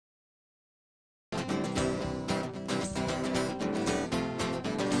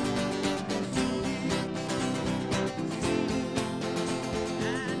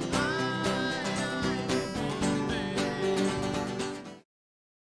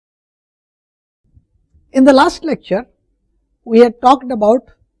In the last lecture, we had talked about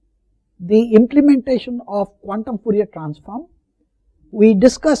the implementation of quantum Fourier transform. We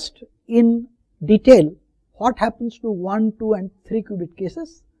discussed in detail what happens to 1, 2 and 3 qubit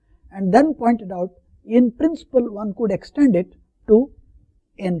cases, and then pointed out in principle one could extend it to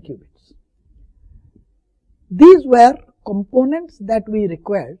n qubits. These were components that we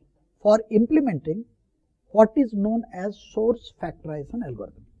required for implementing what is known as source factorization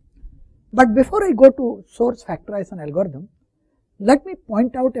algorithm. But before I go to source factorization algorithm, let me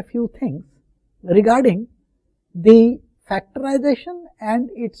point out a few things regarding the factorization and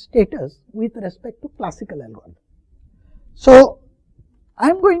its status with respect to classical algorithm. So, I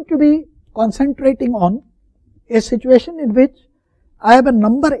am going to be concentrating on a situation in which I have a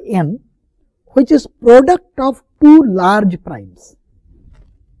number n which is product of two large primes.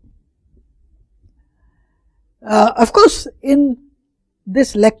 Of course, in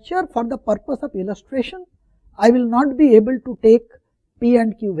this lecture, for the purpose of illustration, I will not be able to take p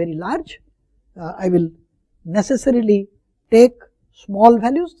and q very large. I will necessarily take small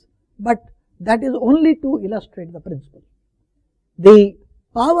values, but that is only to illustrate the principle. The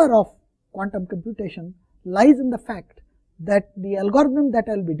power of quantum computation lies in the fact that the algorithm that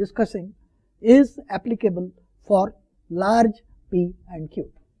I will be discussing is applicable for large p and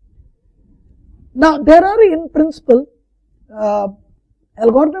q. Now, there are in principle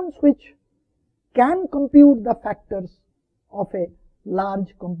algorithms which can compute the factors of a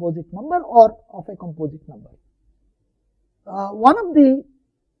large composite number or of a composite number. One of the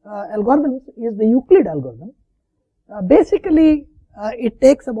algorithms is the Euclid algorithm. Basically, it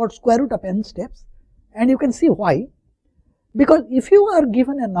takes about square root of n steps, and you can see why. Because if you are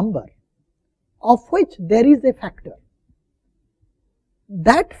given a number of which there is a factor,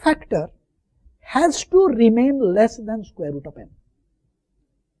 that factor has to remain less than square root of n.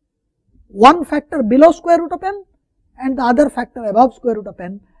 One factor below square root of n and the other factor above square root of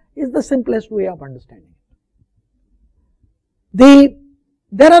n is the simplest way of understanding it.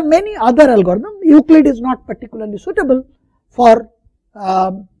 There are many other algorithms. Euclid is not particularly suitable for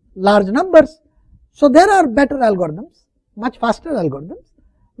large numbers. So, there are better algorithms, much faster algorithms,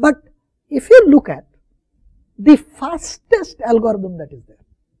 but if you look at the fastest algorithm that is there,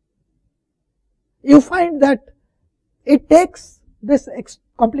 you find that it takes this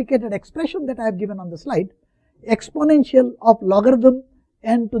complicated expression that I have given on the slide, exponential of logarithm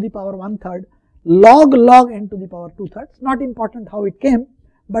n to the power 1/3 log n to the power 2/3. Not important how it came,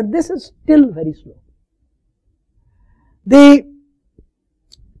 but this is still very slow. The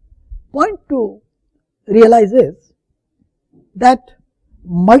point to realize is that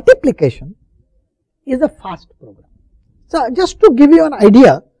multiplication is a fast program. So, just to give you an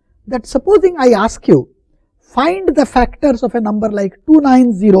idea, that supposing I ask you, find the factors of a number like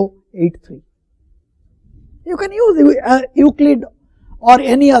 29083. You can use Euclid or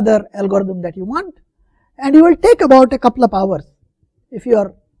any other algorithm that you want, and you will take about a couple of hours if you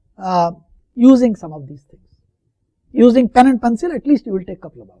are using some of these things. Using pen and pencil, at least you will take a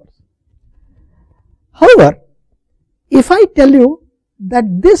couple of hours. However, if I tell you that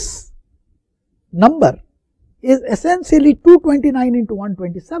this number is essentially 229 into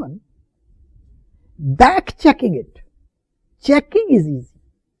 127, back checking it, checking is easy.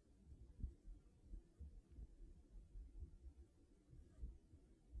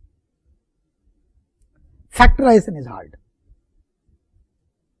 Factorization is hard.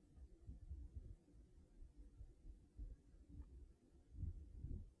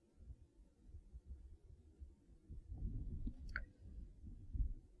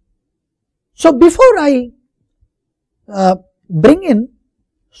 So, before I bring in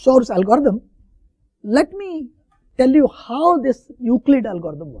source algorithm, let me tell you how this Euclid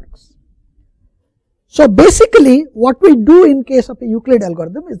algorithm works. So, basically what we do in case of a Euclid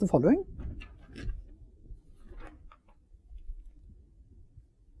algorithm is the following.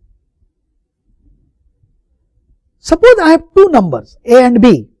 Suppose I have two numbers a and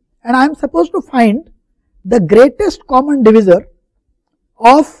b, and I am supposed to find the greatest common divisor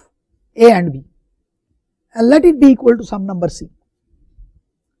of a and b, and let it be equal to some number c.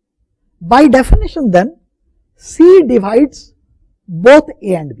 By definition then, c divides both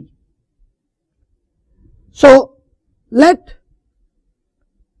a and b. So, let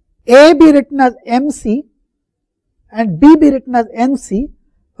a be written as mc and b be written as nc,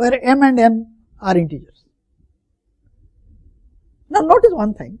 where m and n are integers. Now, notice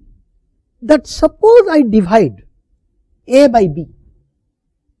one thing, that suppose I divide a by b.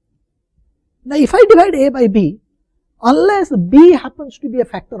 Now, if I divide a by b, unless b happens to be a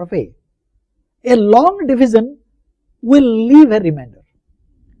factor of a long division will leave a remainder.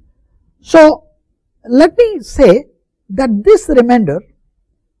 So, let me say that this remainder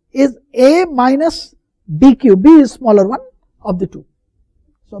is A minus BQ. B is smaller one of the two.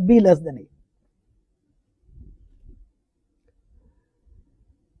 So, B less than A.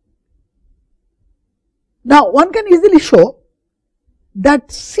 Now, one can easily show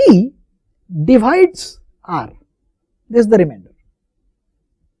that C divides R. This is the remainder.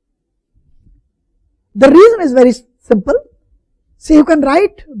 The reason is very simple. So, you can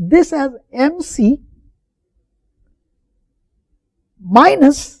write this as MC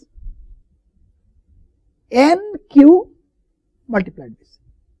minus NQ multiplied by C.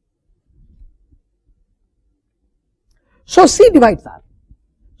 So, C divides R.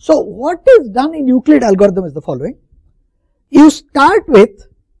 So, what is done in Euclid algorithm is the following. You start with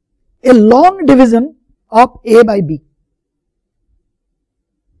a long division of A by B.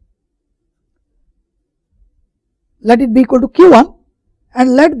 Let it be equal to Q1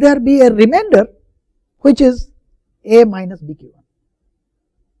 and let there be a remainder which is A minus BQ1.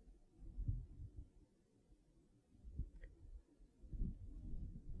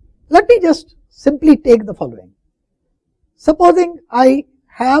 Let me just simply take the following. Supposing I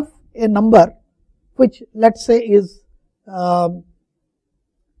have a number which let us say is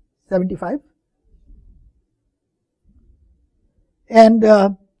 75 and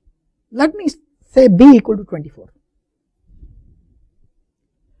let me say B equal to 24.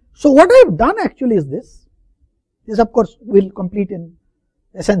 So, what I have done actually is this of course will complete in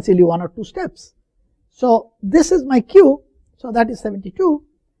essentially 1 or 2 steps. So, this is my Q, so that is 72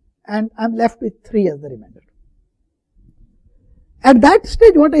 and I am left with 3 as the remainder. At that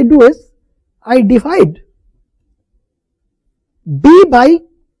stage what I do is I divide B by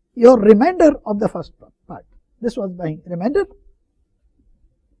your remainder of the first part. This was my remainder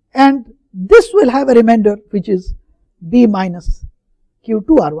and this will have a remainder which is B minus Q2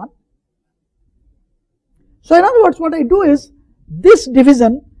 R1. So, in other words what I do is this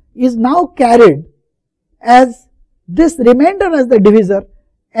division is now carried as this remainder as the divisor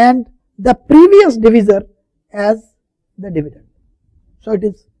and the previous divisor as the dividend. So, it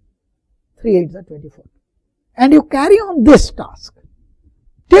is 3 8s are 24 and you carry on this task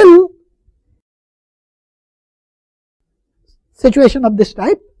till situation of this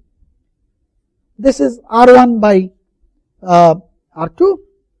type. This is R1 by R2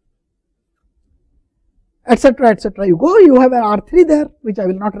 etc., etc. You go, you have an R3 there which I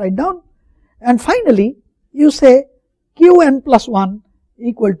will not write down and finally you say Qn plus 1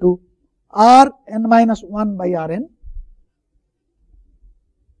 equal to Rn minus 1 by Rn.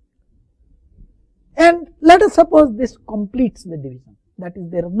 And let us suppose this completes the division, that is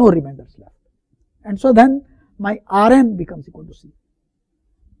there are no remainders left and so then my Rn becomes equal to C.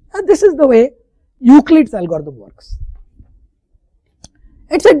 And this is the way Euclid's algorithm works.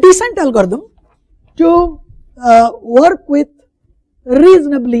 It is a decent algorithm to work with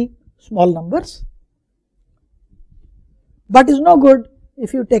reasonably small numbers, but is no good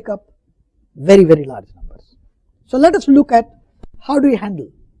if you take up very, very large numbers. So, let us look at how do we handle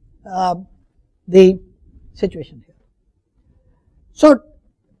the situation here. So,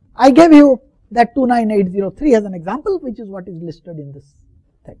 I gave you that 29803 as an example, which is what is listed in this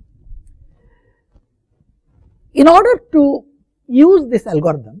thing. In order to use this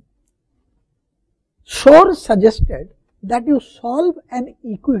algorithm, Shor suggested that you solve an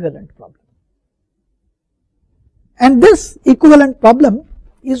equivalent problem, and this equivalent problem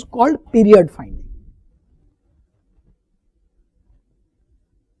is called period finding.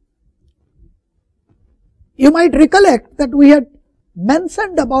 You might recollect that we had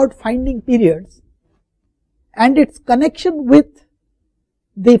mentioned about finding periods and its connection with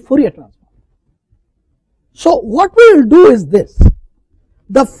the Fourier transform. So, what we will do is this.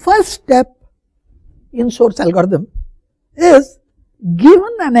 The first step in Shor's algorithm is,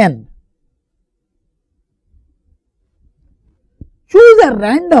 given an n, choose a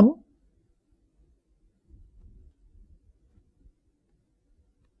random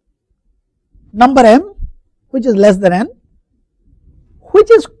number m which is less than n,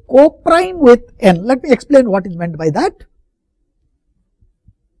 which is co-prime with n. Let me explain what is meant by that.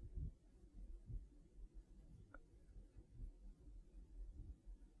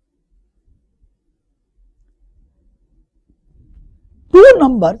 Two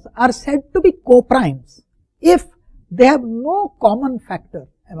numbers are said to be co-primes if they have no common factor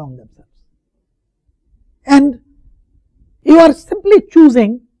among themselves, and you are simply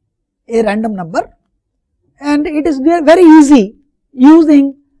choosing a random number, and it is very easy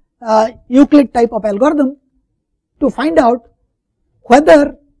using Euclid type of algorithm to find out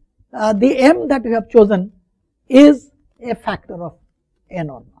whether the m that you have chosen is a factor of n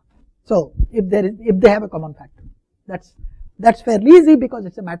or not. So if they have a common factor, that's fairly easy because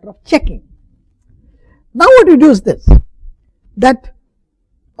it's a matter of checking. Now what we do is this, that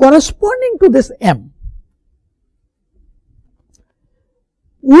corresponding to this M,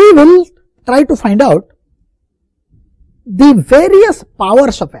 we will try to find out the various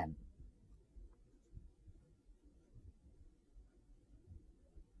powers of N.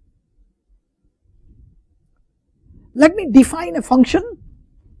 Let me define a function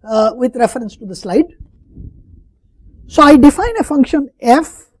with reference to the slide. So I define a function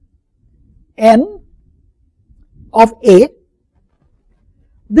f n of a.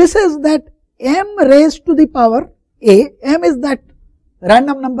 This is that m raised to the power a, m is that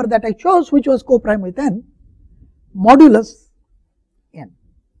random number that I chose which was co-prime with n, modulus n.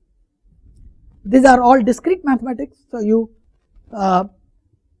 These are all discrete mathematics, so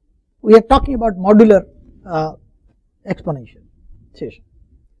we are talking about modular exponentiation.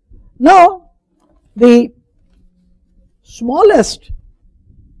 Now the smallest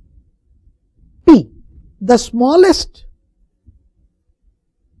p, the smallest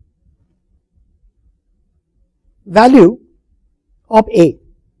value of a,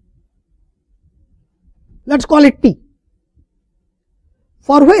 let us call it p,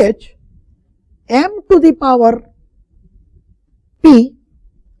 for which m to the power p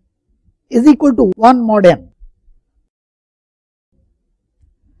is equal to 1 mod n.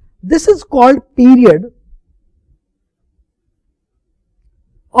 This is called period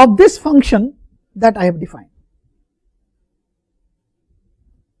of this function that I have defined.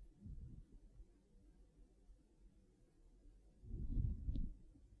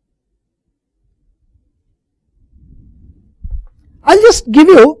 I will just give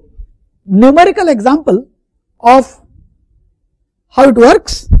you numerical example of how it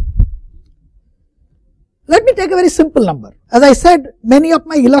works. Let me take a very simple number. As I said, many of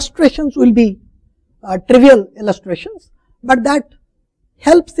my illustrations will be trivial illustrations, but that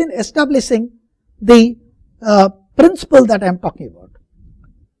helps in establishing the principle that I am talking about.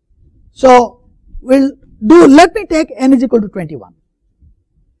 So let me take n is equal to 21.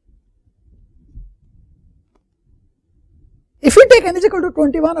 If you take n is equal to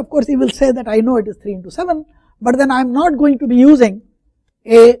 21, of course you will say that I know it is 3 into 7, but then I am not going to be using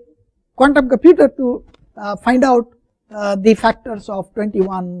a quantum computer to find out the factors of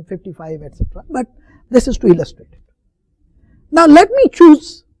 21, 55, etc. But this is to illustrate it. Now let me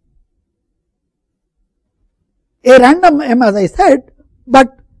choose a random m as I said,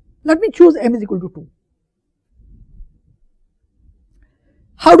 but let me choose m is equal to 2.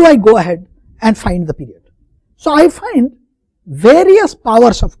 How do I go ahead and find the period? So I find various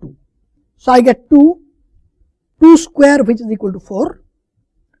powers of 2. So I get 2 square which is equal to 4,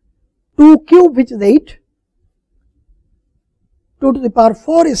 2 cube which is 8, 2 to the power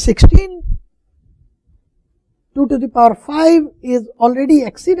 4 is 16, 2 to the power 5 is already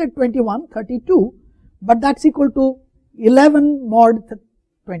exceeded 21, 32, but that is equal to 11 mod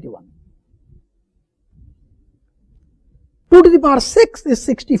 21. 2 to the power 6 is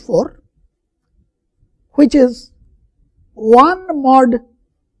 64, which is 1 mod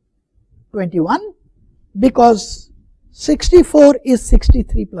 21, because 64 is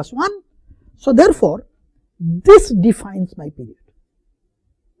 63 plus 1. So therefore, this defines my period.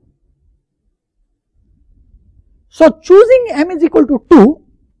 So choosing m is equal to 2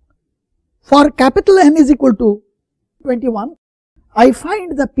 for capital N is equal to 21, I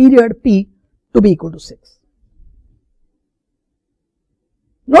find the period p to be equal to 6.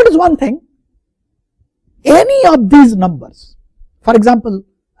 Notice one thing, any of these numbers, for example,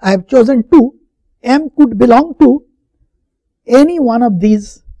 I have chosen 2, m could belong to any one of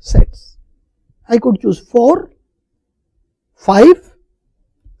these sets. I could choose 4, 5,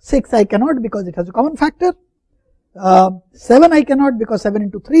 6 I cannot because it has a common factor, 7 I cannot because 7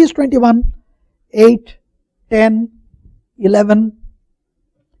 into 3 is 21, 8, 10, 11,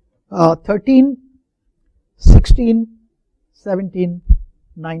 13, 16, 17,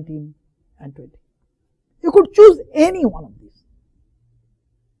 19 and 20. You could choose any one of these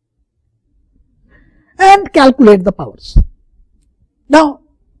and calculate the powers. Now,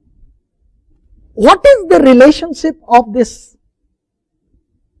 what is the relationship of this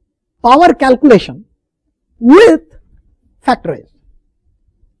power calculation with factorization?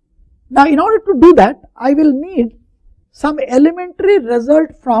 Now, in order to do that, I will need some elementary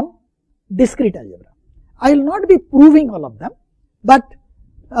result from discrete algebra. I will not be proving all of them, but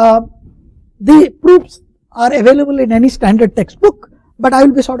the proofs are available in any standard textbook, but I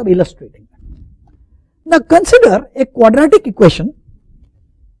will be sort of illustrating that. Now, consider a quadratic equation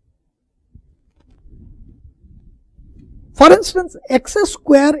For instance, x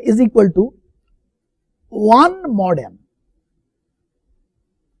square is equal to 1 mod n.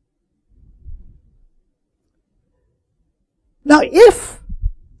 Now, if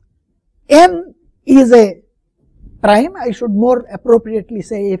n is a prime, I should more appropriately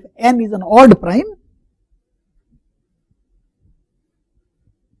say if n is an odd prime,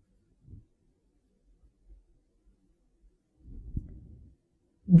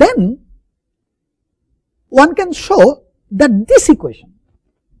 then one can show that this equation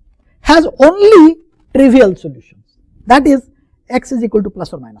has only trivial solutions, that is x is equal to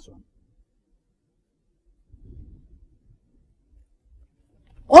plus or minus 1.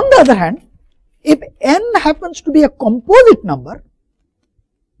 On the other hand, if n happens to be a composite number,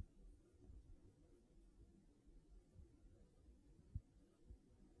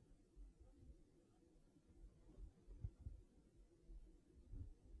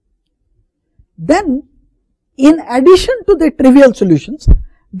 then in addition to the trivial solutions,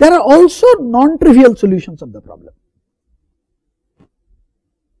 there are also non-trivial solutions of the problem.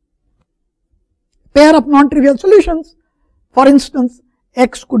 Pair of non-trivial solutions, for instance,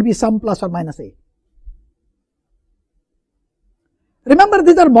 x could be some plus or minus a. Remember,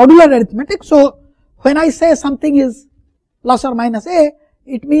 these are modular arithmetic, so when I say something is plus or minus a,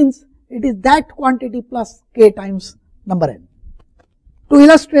 it means it is that quantity plus k times number n. To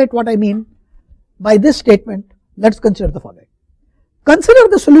illustrate what I mean by this statement, let us consider the following. Consider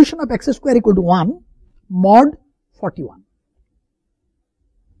the solution of x square equal to 1 mod 41.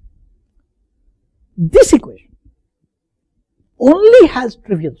 This equation only has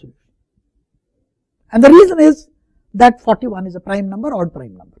trivial solution, and the reason is that 41 is a prime number, odd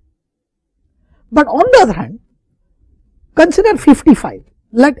prime number. But on the other hand, consider 55,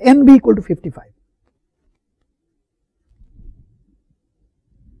 let n be equal to 55.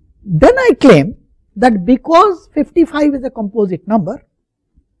 Then I claim that because 55 is a composite number,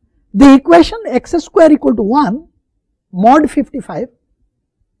 the equation x square equal to 1 mod 55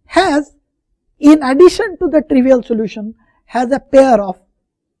 has, in addition to the trivial solution, has a pair of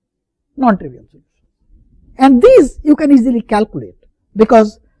non-trivial solutions. And these you can easily calculate,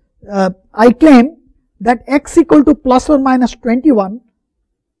 because I claim that x equal to plus or minus 21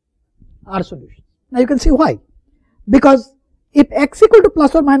 are solutions. Now you can see why. Because if x equal to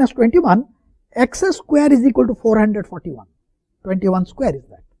plus or minus 21, x square is equal to 441. 21 square is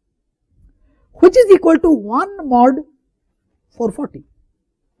that, which is equal to 1 mod 440.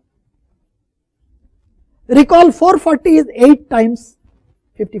 Recall 440 is 8 times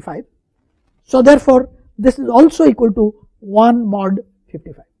 55. So therefore, this is also equal to 1 mod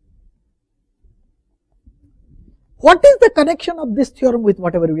 55. What is the connection of this theorem with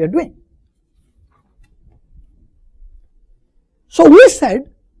whatever we are doing? So we said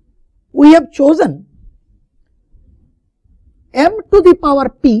we have chosen m to the power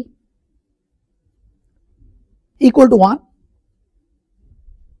p equal to 1.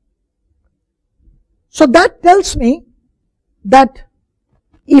 So that tells me that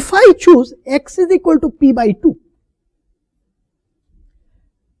if I choose x is equal to p by 2,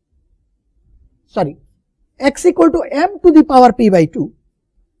 sorry, x equal to m to the power p by 2,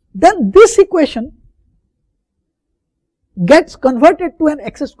 then this equation gets converted to an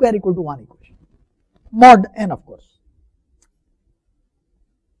x square equal to 1 equation, mod n of course.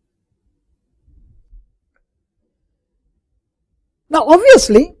 Now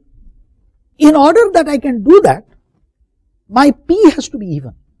obviously, in order that I can do that, my p has to be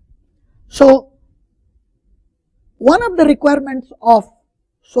even. So one of the requirements of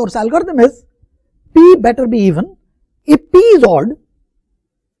Shor's algorithm is p better be even. If p is odd,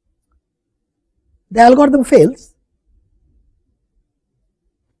 the algorithm fails.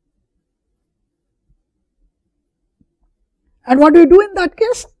 And what do you do in that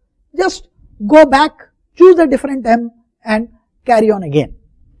case? Just go back, choose a different m and carry on again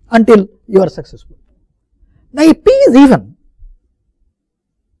until you are successful. Now if p is even,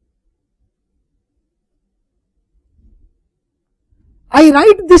 I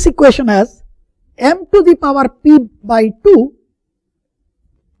write this equation as m to the power p by 2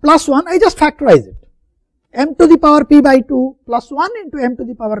 plus 1, I just factorize it. M to the power p by 2 plus 1 into m to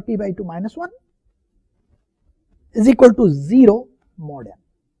the power p by 2 minus 1 is equal to 0 mod n.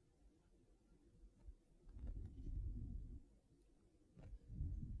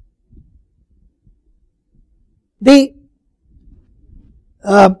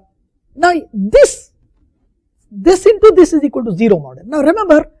 Now this into this is equal to 0 mod n. Now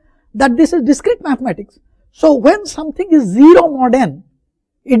remember that this is discrete mathematics. So when something is 0 mod n,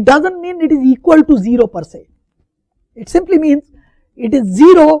 it doesn't mean it is equal to 0 per se. It simply means it is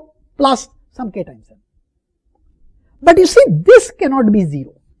 0 plus some k times n. But you see, this cannot be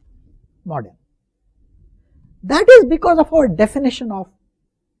 0 mod n. That is because of our definition of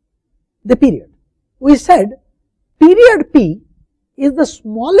the period. We said period p is the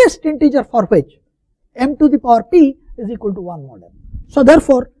smallest integer for which m to the power p is equal to 1 mod n. So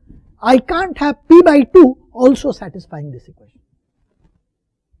therefore, I can't have p by 2 also satisfying this equation.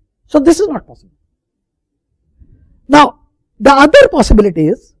 So this is not possible. Now the other possibility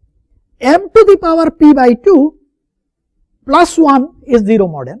is m to the power p by 2 plus 1 is 0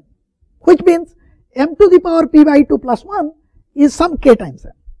 mod n, which means m to the power p by 2 plus 1 is some k times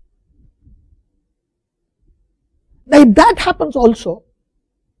n. Now if that happens also,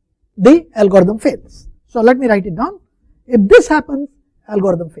 the algorithm fails. So let me write it down. If this happens,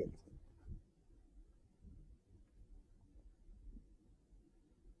 algorithm fails.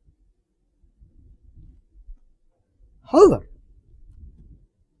 However,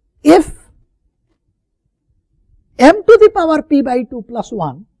 if m to the power p by 2 plus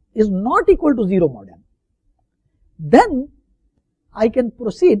 1 is not equal to 0 mod n, then I can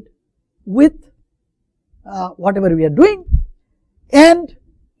proceed with whatever we are doing, and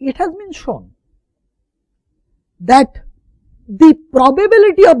it has been shown that the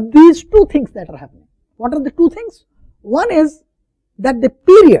probability of these two things that are happening. What are the two things? One is that the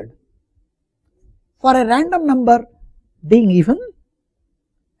period for a random number being even,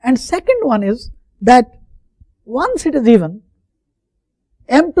 and second one is that once it is even,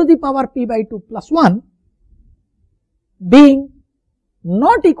 m to the power p by 2 plus 1 being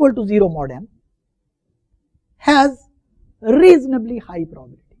not equal to 0 mod n has reasonably high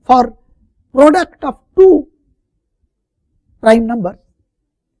probability. For product of two prime numbers,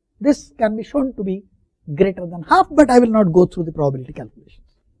 this can be shown to be greater than half, but I will not go through the probability calculations.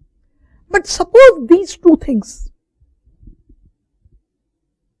 But suppose these two things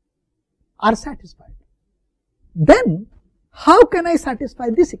are satisfied, then how can I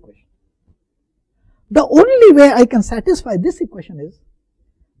satisfy this equation? The only way I can satisfy this equation is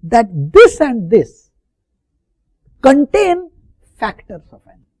that this and this contain factors of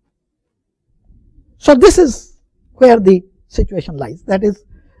n. So this is where the situation lies, that is,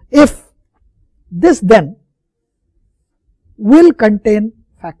 if this then will contain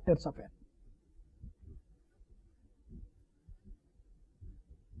factors of n.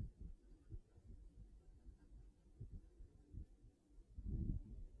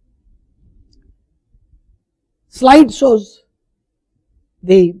 Slide shows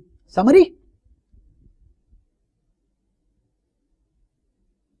the summary.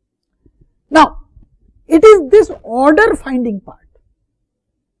 Now, it is this order finding part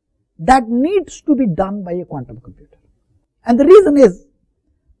that needs to be done by a quantum computer. And the reason is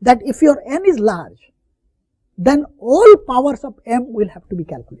that if your n is large, then all powers of m will have to be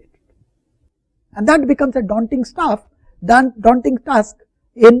calculated. And that becomes a daunting task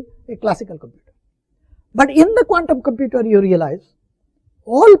in a classical computer. But in the quantum computer, you realize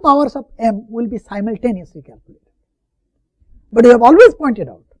all powers of m will be simultaneously calculated. But you have always pointed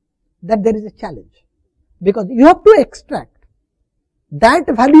out that there is a challenge, because you have to extract that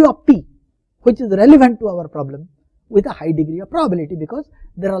value of p which is relevant to our problem with a high degree of probability, because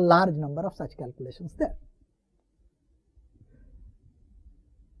there are a large number of such calculations there.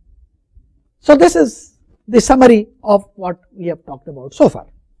 So this is the summary of what we have talked about so far.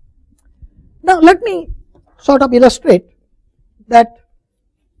 Now let me sort of illustrate that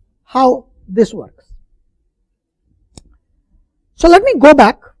how this works. So let me go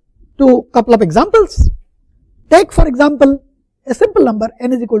back to a couple of examples. Take for example a simple number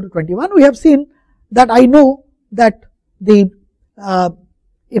n is equal to 21. We have seen that I know that the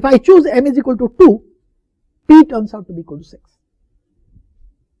if I choose m is equal to 2, p turns out to be equal to 6.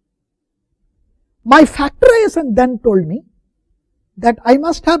 My factorization then told me that I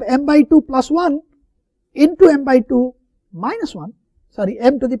must have m by 2 plus 1 into m by 2 minus 1, sorry,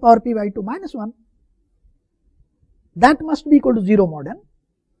 m to the power p by 2 minus 1, that must be equal to 0 mod n.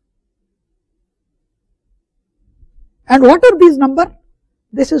 And what are these numbers?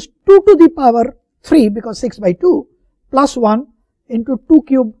 This is 2 to the power 3, because 6 by 2 plus 1 into 2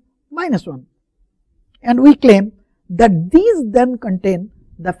 cube minus 1. And we claim that these then contain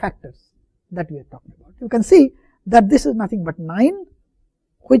the factors that we are talking about. You can see that this is nothing but 9,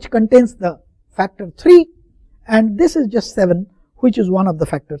 which contains the factor 3, and this is just 7, which is one of the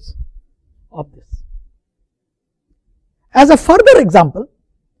factors of this. As a further example,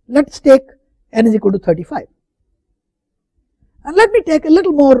 let us take n is equal to 35. And let me take a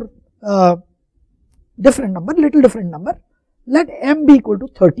little more different number, Let m be equal to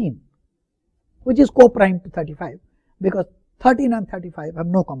 13, which is co-prime to 35, because 13 and 35 have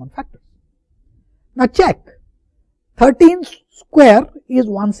no common factors. Now check, 13 square is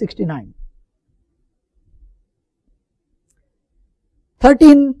 169.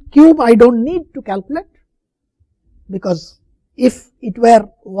 13 cube I don't need to calculate, because if it were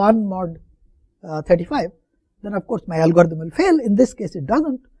 1 mod 35, then of course my algorithm will fail. In this case it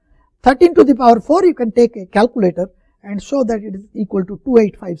doesn't. 13 to the power 4, you can take a calculator and show that it is equal to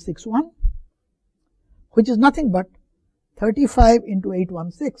 28561, which is nothing but 35 into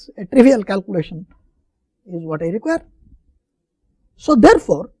 816. A trivial calculation is what I require. So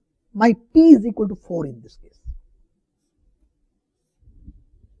therefore, my P is equal to 4 in this case.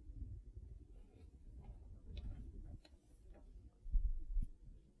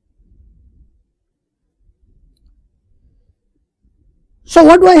 So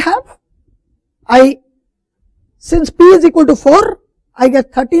what do I have? Since P is equal to 4, I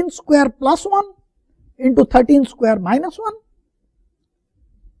get 13 square plus 1 into 13 square minus 1.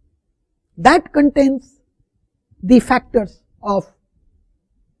 That contains the factors of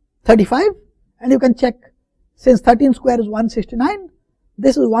 35, and you can check, since 13 square is 169,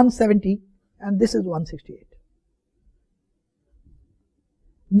 this is 170 and this is 168.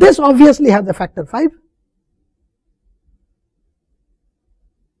 This obviously has a factor 5.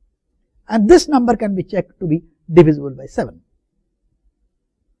 And this number can be checked to be divisible by 7.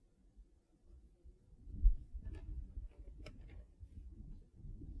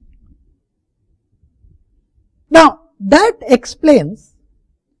 Now, that explains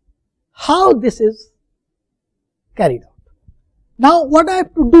how this is carried out. Now, what I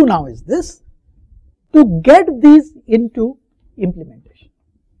have to do now is this, to get these into implementation.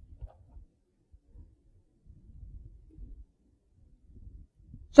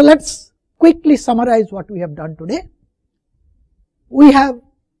 So, let us quickly summarize what we have done today. We have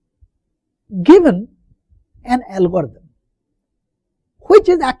given an algorithm, which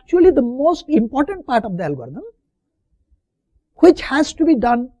is actually the most important part of the algorithm, which has to be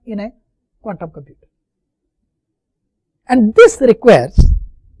done in a quantum computer. And this requires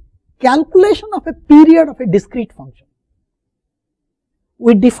calculation of a period of a discrete function.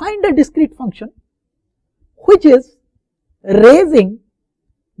 We defined a discrete function which is raising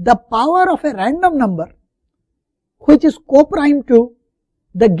the power of a random number which is co-prime to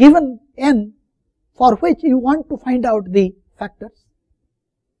the given n, for which you want to find out the factors,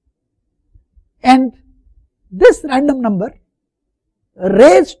 and this random number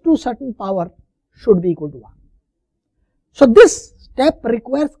raised to certain power should be equal to 1. So this step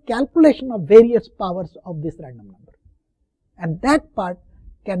requires calculation of various powers of this random number, and that part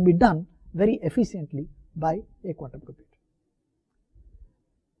can be done very efficiently by a quantum computer.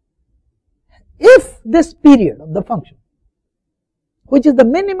 If this period of the function, which is the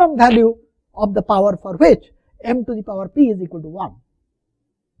minimum value of the power for which m to the power p is equal to 1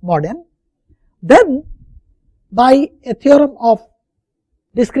 mod n, then by a theorem of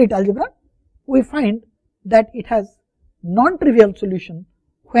discrete algebra, we find that it has non-trivial solution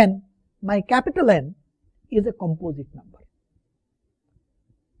when my capital N is a composite number.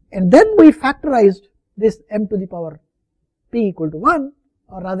 And then we factorized this m to the power p equal to 1,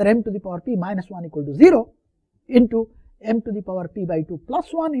 or rather m to the power p minus 1 equal to 0, into m to the power p by 2 plus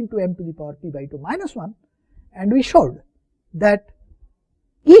 1 into m to the power p by 2 minus 1, and we showed that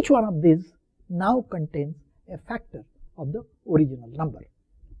each one of these now contains a factor of the original number.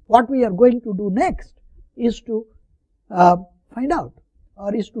 What we are going to do next is to find out,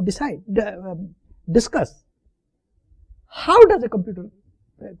 or is to discuss how does a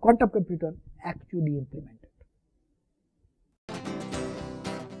quantum computer actually implement